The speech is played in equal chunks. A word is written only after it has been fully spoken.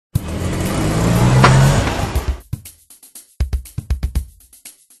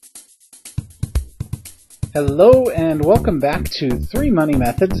Hello and welcome back to 3 Money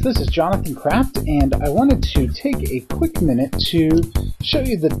Methods. This is Jonathan Kraft, and I wanted to take a quick minute to show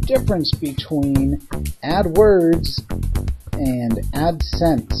you the difference between Adwords and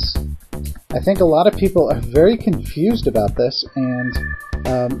Adsense. I think a lot of people are very confused about this, and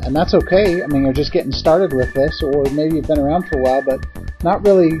that's okay. I mean, you're just getting started with this, or maybe you've been around for a while, but not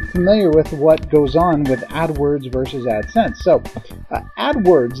really familiar with what goes on with Adwords versus Adsense. So,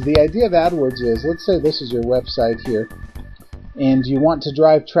 Adwords, the idea of Adwords is, let's say this is your website here, and you want to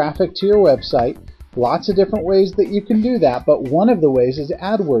drive traffic to your website. Lots of different ways that you can do that, but one of the ways is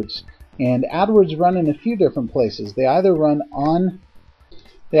Adwords. And Adwords run in a few different places. They either run on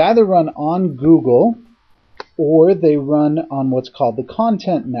Google, or they run on what's called the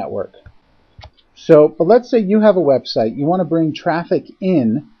content network. So, but let's say you have a website, you want to bring traffic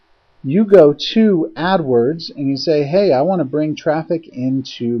in, you go to Adwords and you say, hey, I want to bring traffic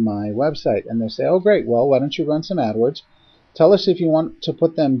into my website. And they say, oh great, well why don't you run some Adwords? Tell us if you want to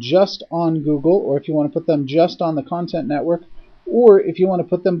put them just on Google, or if you want to put them just on the content network, or if you want to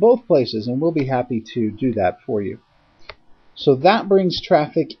put them both places, and we'll be happy to do that for you. So that brings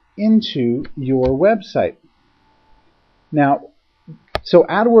traffic into your website. Now, so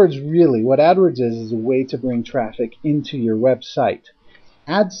AdWords really, what AdWords is a way to bring traffic into your website.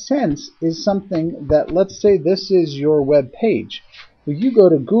 AdSense is something that, let's say this is your web page. Well, you go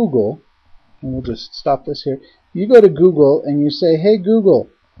to Google, and we'll just stop this here. You go to Google and you say, hey Google,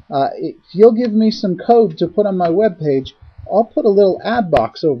 if you'll give me some code to put on my web page, I'll put a little ad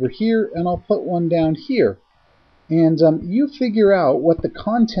box over here and I'll put one down here. And you figure out what the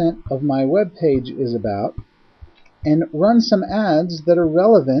content of my web page is about, and run some ads that are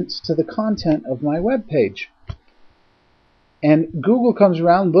relevant to the content of my web page. And Google comes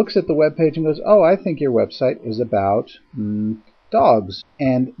around, looks at the web page and goes, oh, I think your website is about dogs.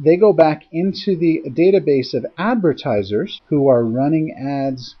 And they go back into the database of advertisers who are running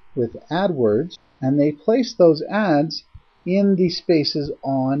ads with AdWords, and they place those ads in the spaces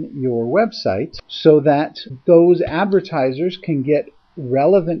on your website so that those advertisers can get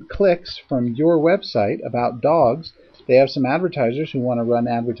relevant clicks from your website about dogs. They have some advertisers who want to run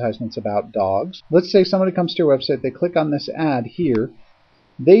advertisements about dogs. Let's say somebody comes to your website, they click on this ad here,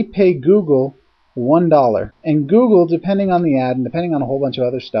 they pay Google $1. And Google, depending on the ad and depending on a whole bunch of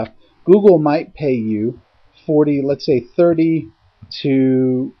other stuff, Google might pay you 30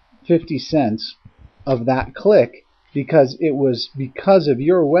 to 50 cents of that click, because it was because of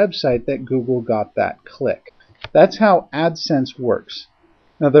your website that Google got that click. That's how AdSense works.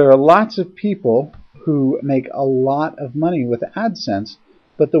 Now, there are lots of people who make a lot of money with AdSense,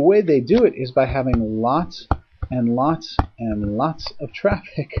 but the way they do it is by having lots and lots and lots of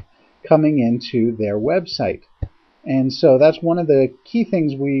traffic coming into their website. And so that's one of the key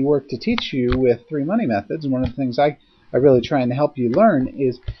things we work to teach you with 3 Money Methods. And one of the things I really try and help you learn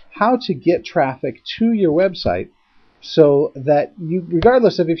is how to get traffic to your website, so that you,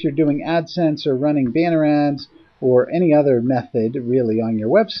 regardless of if you're doing AdSense or running banner ads or any other method really on your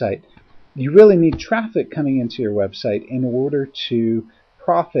website, you really need traffic coming into your website in order to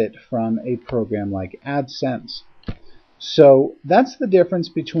profit from a program like AdSense. So that's the difference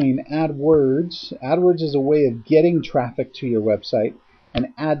between AdWords. AdWords is a way of getting traffic to your website,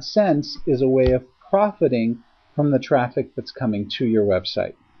 and AdSense is a way of profiting from the traffic that's coming to your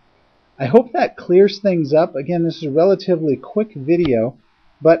website. I hope that clears things up. Again, this is a relatively quick video,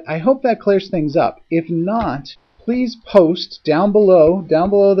 but I hope that clears things up. If not, please post down below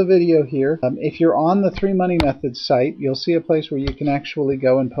the video here. If you're on the 3 Money Methods site, you'll see a place where you can actually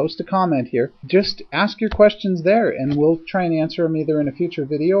go and post a comment here. Just ask your questions there, and we'll try and answer them either in a future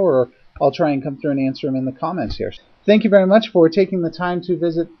video, or I'll try and come through and answer them in the comments here. Thank you very much for taking the time to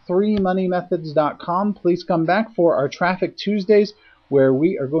visit 3moneymethods.com. Please come back for our Traffic Tuesdays, where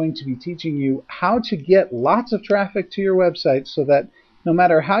we are going to be teaching you how to get lots of traffic to your website, so that no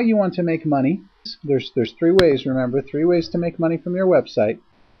matter how you want to make money, there's 3 ways, remember, 3 ways to make money from your website.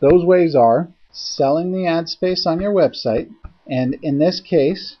 Those ways are selling the ad space on your website, and in this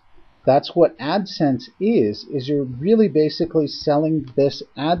case, that's what AdSense is you're really basically selling this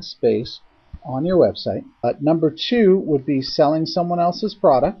ad space on your website. Number 2 would be selling someone else's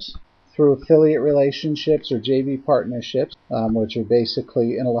products through affiliate relationships or JV partnerships, which are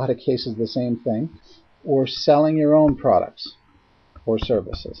basically, in a lot of cases, the same thing, or selling your own products or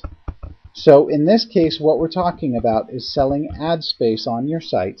services. So in this case, what we're talking about is selling ad space on your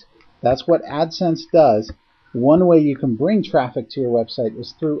site. That's what AdSense does. One way you can bring traffic to your website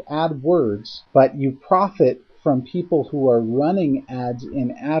is through AdWords, but you profit from people who are running ads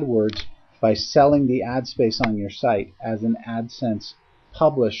in AdWords by selling the ad space on your site as an AdSense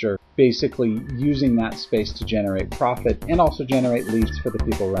publisher, basically using that space to generate profit and also generate leads for the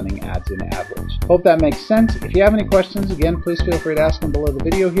people running ads in AdWords. Hope that makes sense. If you have any questions, again, please feel free to ask them below the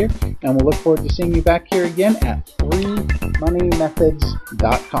video here, and we'll look forward to seeing you back here again at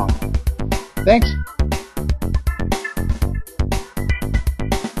freemoneymethods.com. Thanks.